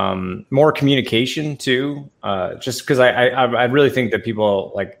more communication too, just because I really think that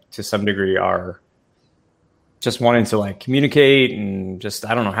people to some degree are just wanting to communicate and just,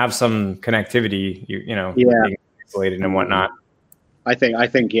 I don't know, have some connectivity, being isolated and whatnot. I think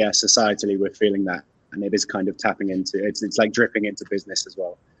societally we're feeling that, and it is kind of tapping into it's like dripping into business as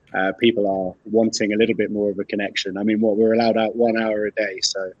well. People are wanting a little bit more of a connection. I mean, we're allowed out 1 hour a day,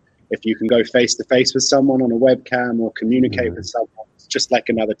 so if you can go face to face with someone on a webcam or communicate with someone, it's just like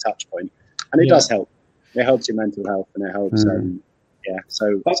another touch point, and it does help. It helps your mental health, and it helps.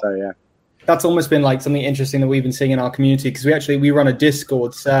 That's almost been something interesting that we've been seeing in our community, because we run a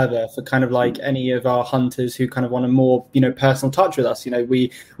Discord server for kind of any of our hunters who kind of want a more personal touch with us.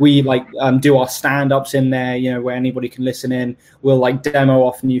 We do our stand-ups in there, where anybody can listen in. We'll demo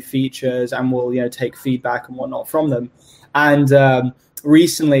off new features, and we'll take feedback and whatnot from them. And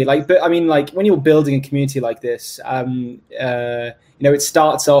recently, when you're building a community like this, it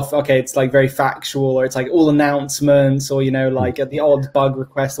starts off, okay, it's very factual, or it's all announcements, or the odd bug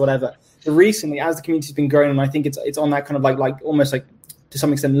request or whatever. But recently, as the community's been growing, and I think it's on that kind of almost to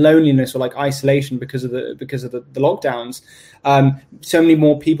some extent loneliness or isolation because of the lockdowns. So many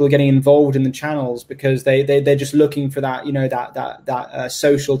more people are getting involved in the channels because they're just looking for that that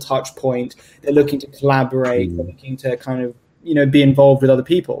social touch point. They're looking to collaborate. They're looking to kind of be involved with other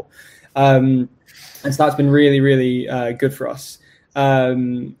people, and so that's been really, really good for us.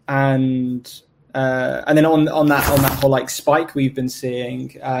 And then on that whole spike we've been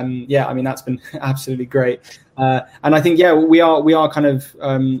seeing, that's been absolutely great. And I think we are kind of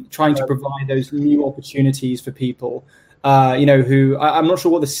trying to provide those new opportunities for people, who I'm not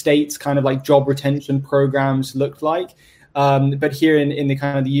sure what the state's kind of job retention programs looked like. But here in the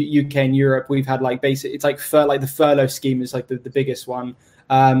kind of the UK and Europe, we've had it's the furlough scheme is the biggest one.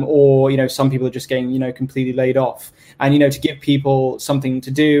 Or some people are just getting completely laid off, and to give people something to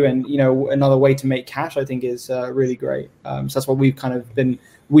do and another way to make cash, I think is really great. So that's what we've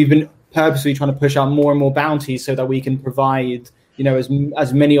been purposely trying to push out more and more bounties so that we can provide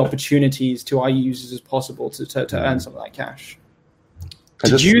as many opportunities to our users as possible to earn some of that cash.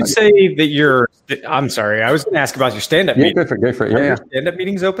 Did you say that you're? I'm sorry, I was going to ask about your stand-up. Yeah, go for it. Yeah. Stand-up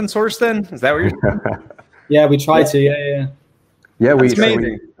meetings open source then? Is that what you're saying? Yeah, we try to. Yeah. Yeah, we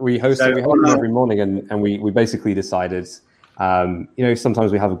host it every morning, and we basically decided,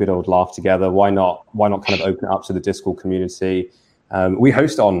 sometimes we have a good old laugh together. Why not kind of open it up to the Discord community? We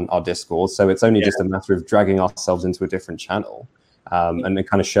host on our Discord, so it's only just a matter of dragging ourselves into a different channel, and then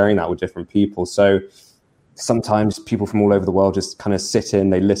kind of sharing that with different people. So sometimes people from all over the world just kind of sit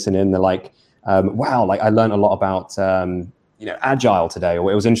in, they listen in, they're like, wow, I learned a lot about Agile today,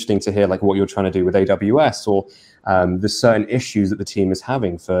 or it was interesting to hear what you're trying to do with AWS, or there's certain issues that the team is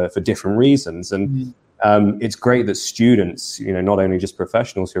having for different reasons. And it's great that students, not only just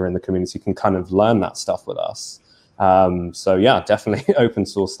professionals who are in the community, can kind of learn that stuff with us. So yeah, definitely open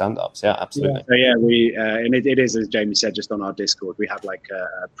source stand-ups. Yeah, absolutely. We and it is, as Jamie said, just on our Discord, we have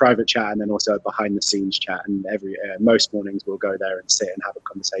a private chat and then also a behind the scenes chat. And most mornings we'll go there and sit and have a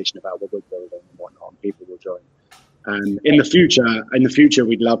conversation about what we're building and whatnot, and people will join. In the future,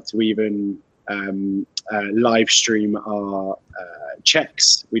 we'd love to even live stream our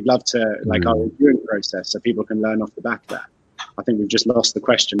checks. We'd love to our reviewing process, so people can learn off the back of that. I think we've just lost the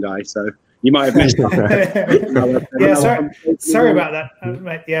question, guy. So you might have missed it. Sorry about that.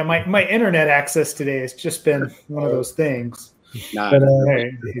 My internet access today has just been one of those things. But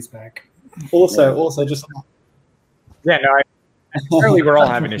he's back. Also, just apparently we're all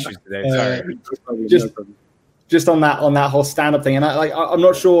having issues today. Sorry. Just on that whole stand-up thing, and I'm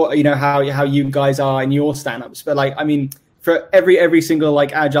not sure how you guys are in your stand-ups, but for every single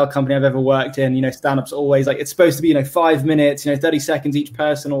like agile company I've ever worked in, stand-ups always like, it's supposed to be, 5 minutes, 30 seconds each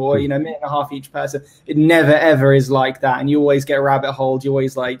person, or, minute and a half each person. It never, ever is like that. And you always get rabbit holes. You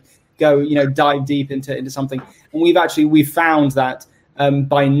always like go, dive deep into something. And we've found that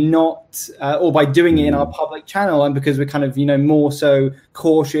by not, or by doing it in our public channel, and because we're kind of, more so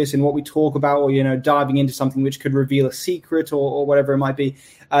cautious in what we talk about, or, diving into something which could reveal a secret or whatever it might be,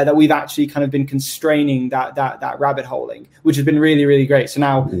 that we've actually kind of been constraining that rabbit holing, which has been really, really great. So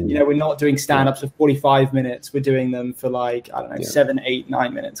now, we're not doing stand-ups for 45 minutes. We're doing them for 7, 8,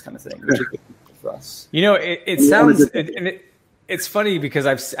 9 minutes kind of thing, which is good for us. It sounds, it's funny because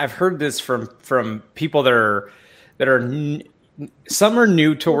I've heard this from people that are some are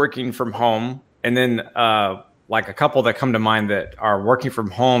new to working from home, and then like a couple that come to mind that are working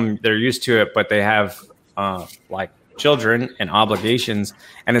from home. They're used to it, but they have like children and obligations.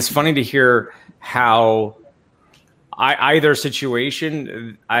 And it's funny to hear how either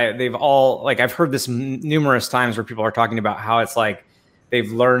situation, they've all, like, I've heard this numerous times where people are talking about how it's like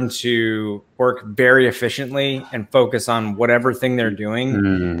they've learned to work very efficiently and focus on whatever thing they're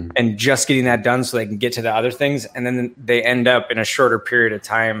doing and just getting that done so they can get to the other things. And then they end up in a shorter period of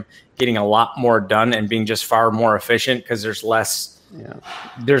time getting a lot more done and being just far more efficient because there's less,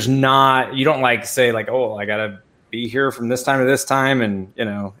 there's not, you don't like say like, oh, I got to be here from this time to this time. And,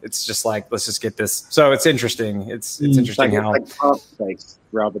 it's just like, let's just get this. So it's interesting. It's interesting how it's like task-based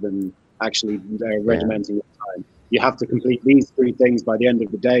rather than actually regimenting your time. You have to complete these 3 things by the end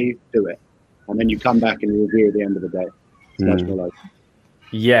of the day, do it. And then you come back and review at the end of the day. It's much more like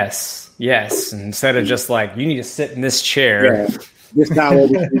Yes. Instead of just like, you need to sit in this chair. Yeah. This hour we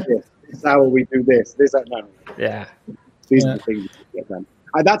do this. This hour we do this. This no. Yeah. These are the things that get done.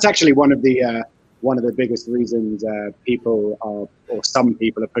 That's actually one of the biggest reasons people are, or some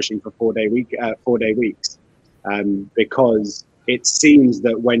people are pushing for 4-day weeks, because it seems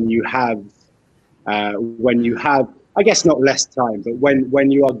that when you have, I guess not less time, but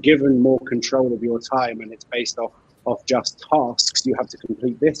when you are given more control of your time and it's based off just tasks, you have to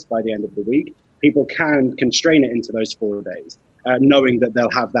complete this by the end of the week. People can constrain it into those 4 days, knowing that they'll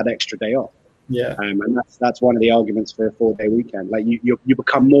have that extra day off. Yeah, and that's one of the arguments for a 4-day weekend. Like you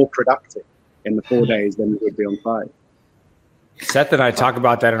become more productive in the 4 days than you would be on 5. Seth and I talk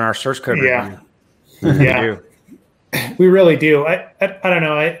about that in our source code review. Yeah. We really do. I don't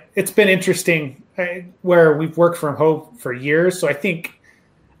know. It's been interesting where we've worked from home for years. So I think,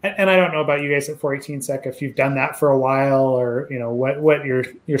 and I don't know about you guys at 418sec, if you've done that for a while or, what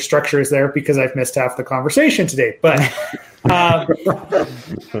your structure is there, because I've missed half the conversation today. But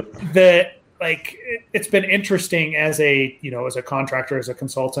it's been interesting as a contractor, as a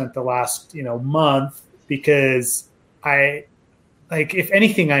consultant the last, month, because if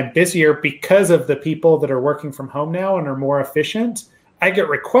anything, I'm busier because of the people that are working from home now and are more efficient. I get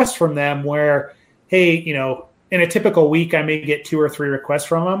requests from them where, hey, in a typical week, I may get 2 or 3 requests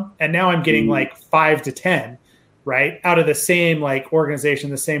from them. And now I'm getting 5 to 10, right? Out of the same organization,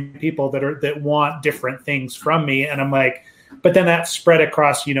 the same people that want different things from me. And I'm like, but then that's spread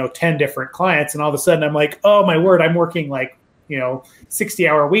across, 10 different clients. And all of a sudden I'm like, oh my word, I'm working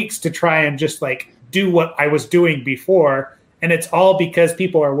 60-hour weeks to try and just do what I was doing before. And it's all because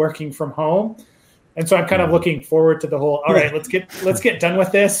people are working from home. And so I'm kind of looking forward to the whole, all right, let's get done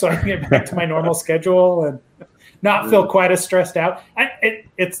with this so I can get back to my normal schedule and not feel quite as stressed out.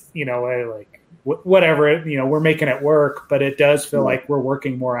 Whatever, we're making it work, but it does feel like we're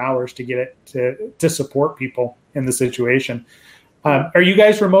working more hours to get it to support people in the situation. Are you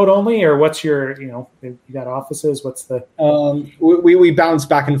guys remote only, or what's your, you got offices? What's the? We bounce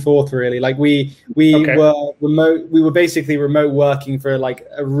back and forth really. We were remote. We were basically remote working for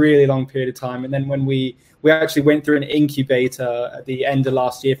a really long period of time, and then when we actually went through an incubator at the end of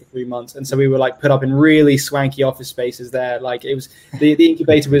last year for 3 months, and so we were put up in really swanky office spaces there. It was the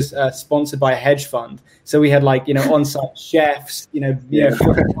incubator was sponsored by a hedge fund, so we had on-site chefs,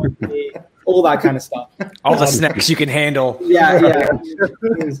 all that kind of stuff. All the snacks you can handle. Yeah.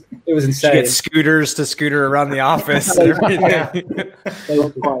 It was insane. You get scooters to scooter around the office. And everything.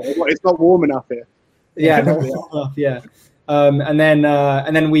 It's not warm enough here. Yeah, not warm enough. Yeah. And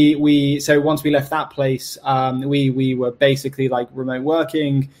then we so once we left that place, we were basically remote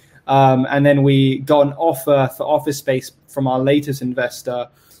working, and then we got an offer for office space from our latest investor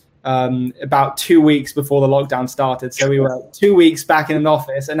about 2 weeks before the lockdown started. So we were 2 weeks back in an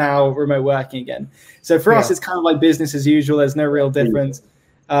office and now remote working again. So for us, it's kind of like business as usual. There's no real difference.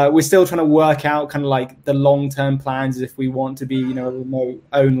 We're still trying to work out kind of the long-term plans if we want to be, a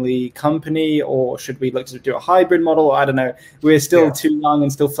remote-only company, or should we look to do a hybrid model? I don't know. We're still too young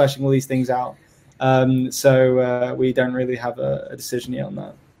and still fleshing all these things out. So we don't really have a decision yet on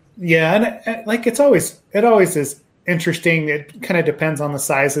that. Yeah, and like it always is interesting. It kind of depends on the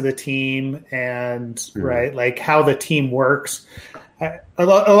size of the team and right, like how the team works. A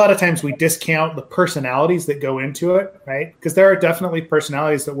lot of times we discount the personalities that go into it, right? Because there are definitely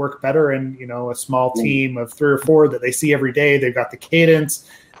personalities that work better in, a small team of 3 or 4 that they see every day. They've got the cadence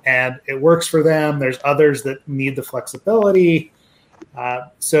and it works for them. There's others that need the flexibility.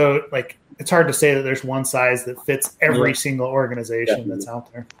 So like, it's hard to say that there's one size that fits every single organization that's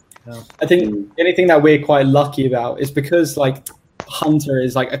out there. Yeah. I think anything that we're quite lucky about is because like Hunter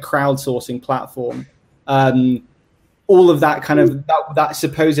is like a crowdsourcing platform. All of that kind of that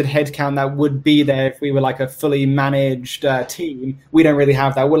supposed headcount that would be there if we were like a fully managed team, we don't really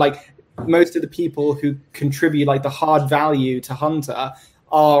have that. We're like most of the people who contribute like the hard value to Hunter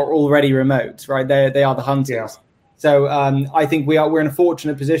are already remote, right? They are the hunters. Yeah. So I think we're in a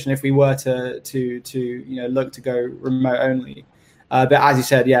fortunate position if we were to look to go remote only. But as you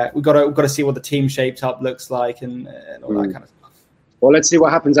said, we've got to see what the team shapes up looks like and all that kind of stuff. Well, let's see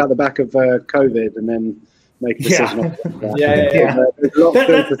what happens out the back of COVID and then make a decision.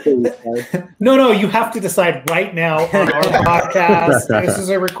 No, you have to decide right now on our podcast. This is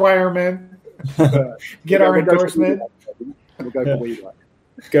a requirement. Get our endorsement. We'll go for WeWork.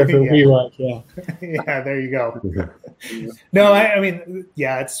 Go for WeWork, yeah. Yeah, there you go. No, I mean,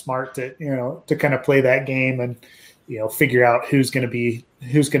 it's smart to to kind of play that game and figure out who's going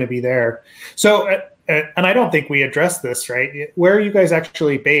to be there. So. And I don't think we addressed this, right? Where are you guys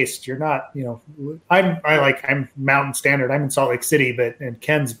actually based? You're not, I'm Mountain Standard. I'm in Salt Lake City, and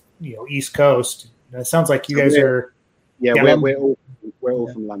Ken's, East Coast. It sounds like you guys are. Yeah, we're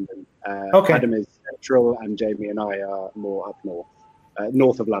all from London. Okay. Adam is central, and Jamie and I are more up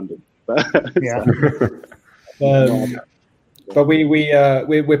north of London. Yeah. But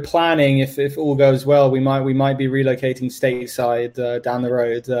we're planning if all goes well, we might be relocating stateside down the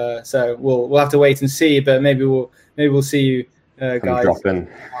road. So we'll have to wait and see. But maybe we'll see you guys. Drop in.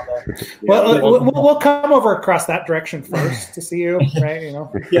 Well, we'll come over across that direction first to see you, right?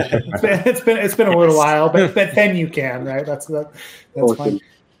 Yeah. It's been a little while, but then you can, right? That's awesome. fine.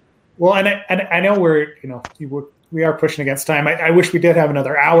 Well, and I know we are pushing against time. I wish we did have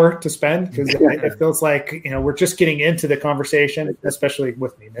another hour to spend because it feels like we're just getting into the conversation, especially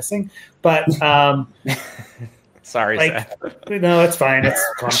with me missing. But sorry, Seth. No, it's fine. It's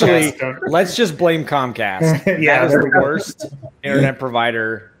actually let's just blame Comcast. Yeah, that is the worst internet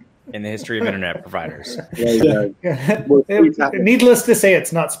provider in the history of internet providers. Needless to say,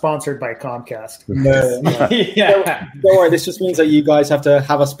 it's not sponsored by Comcast. No. Don't worry. This just means that you guys have to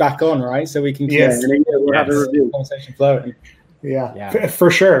have us back on, right? So we can keep we'll have a review. Conversation flowing. Yeah,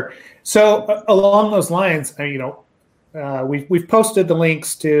 for sure. So along those lines, we've posted the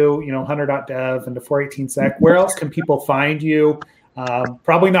links to hunter.dev and to 418sec. Where else can people find you?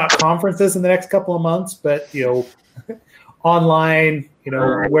 Probably not conferences in the next couple of months, but online.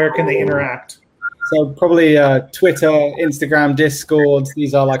 Where can they interact? So probably Twitter, Instagram, Discord.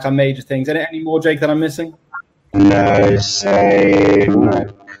 These are like our major things. Any more, Jake, that I'm missing? No, same.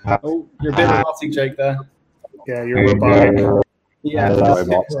 Oh, you're a bit robotic, Jake, there. Yeah, you're robotic. Yeah, robot.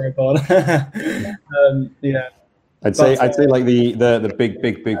 Yeah. I'd say like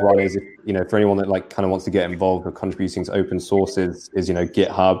the big one is for anyone that like kind of wants to get involved with contributing to open sources is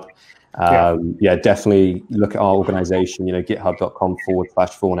GitHub. Definitely look at our organization,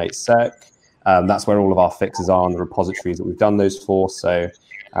 github.com/418sec. That's where all of our fixes are on the repositories that we've done those for. So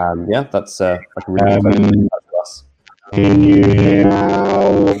that's like a really good way to us. Can you hear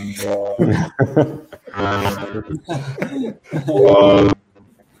now?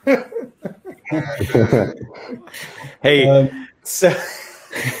 Hey, so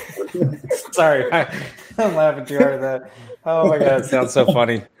sorry, I'm laughing too hard at that. Oh my god, it sounds so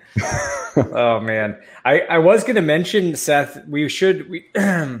funny. Oh man, I was going to mention, Seth. We should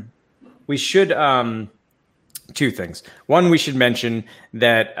two things. One, we should mention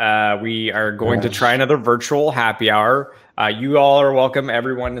that we are going to try another virtual happy hour. You all are welcome.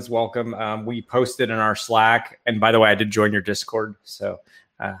 Everyone is welcome. We posted in our Slack, and by the way, I did join your Discord, so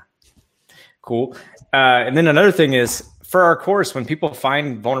cool. And then another thing is for our course, when people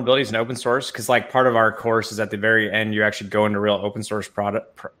find vulnerabilities in open source, because like part of our course is at the very end, you actually go into real open source projects,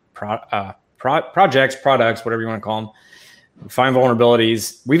 products, whatever you want to call them. Find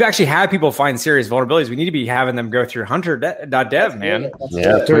vulnerabilities. We've actually had people find serious vulnerabilities. We need to be having them go through hunter.dev, man.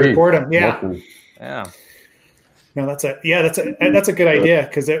 To report them. Yeah. Yeah. No, that's a good idea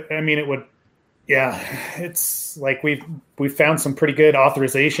because it Yeah, it's like we've found some pretty good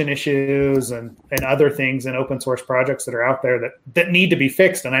authorization issues and other things in open source projects that are out there that need to be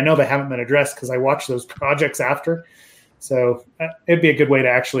fixed. And I know they haven't been addressed because I watch those projects after. So it'd be a good way to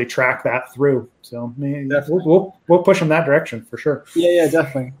actually track that through. So we'll push them that direction for sure. Yeah,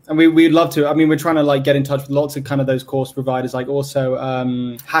 definitely. And we'd love to. I mean, we're trying to like get in touch with lots of kind of those course providers, like also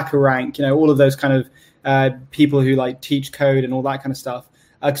HackerRank, all of those kind of people who like teach code and all that kind of stuff.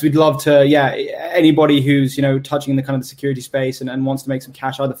 Because we'd love to, anybody who's, touching the kind of the security space and wants to make some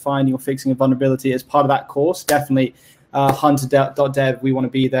cash either finding or fixing a vulnerability as part of that course, definitely hunter.dev. We want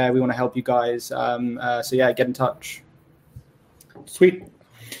to be there. We want to help you guys. So get in touch. Sweet.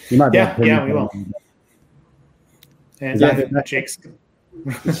 You might we will. And Jake's.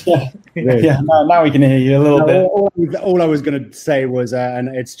 Now we can hear you a little bit. All I was going to say was, and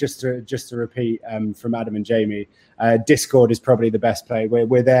it's just to repeat from Adam and Jamie, Discord is probably the best play.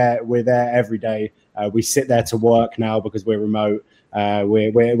 We're there every day. We sit there to work now because we're remote.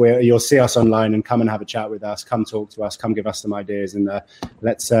 You'll see us online and come and have a chat with us. Come talk to us. Come give us some ideas, and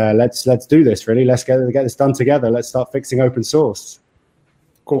let's do this. Really, let's get this done together. Let's start fixing open source.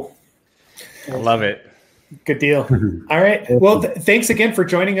 Cool. I love it. Good deal. All right. Well, thanks again for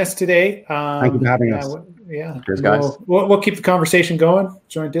joining us today. Thank you for having us. Cheers, guys. We'll keep the conversation going.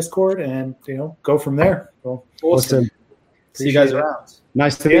 Join Discord and go from there. Well, awesome. See you guys around.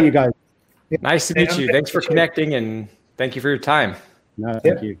 Nice to meet you guys. Nice to meet you. Thanks for connecting, and thank you for your time. No,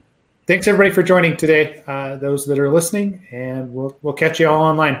 thank you. Thanks everybody for joining today. Those that are listening, and we'll catch you all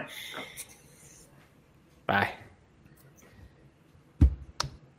online. Bye.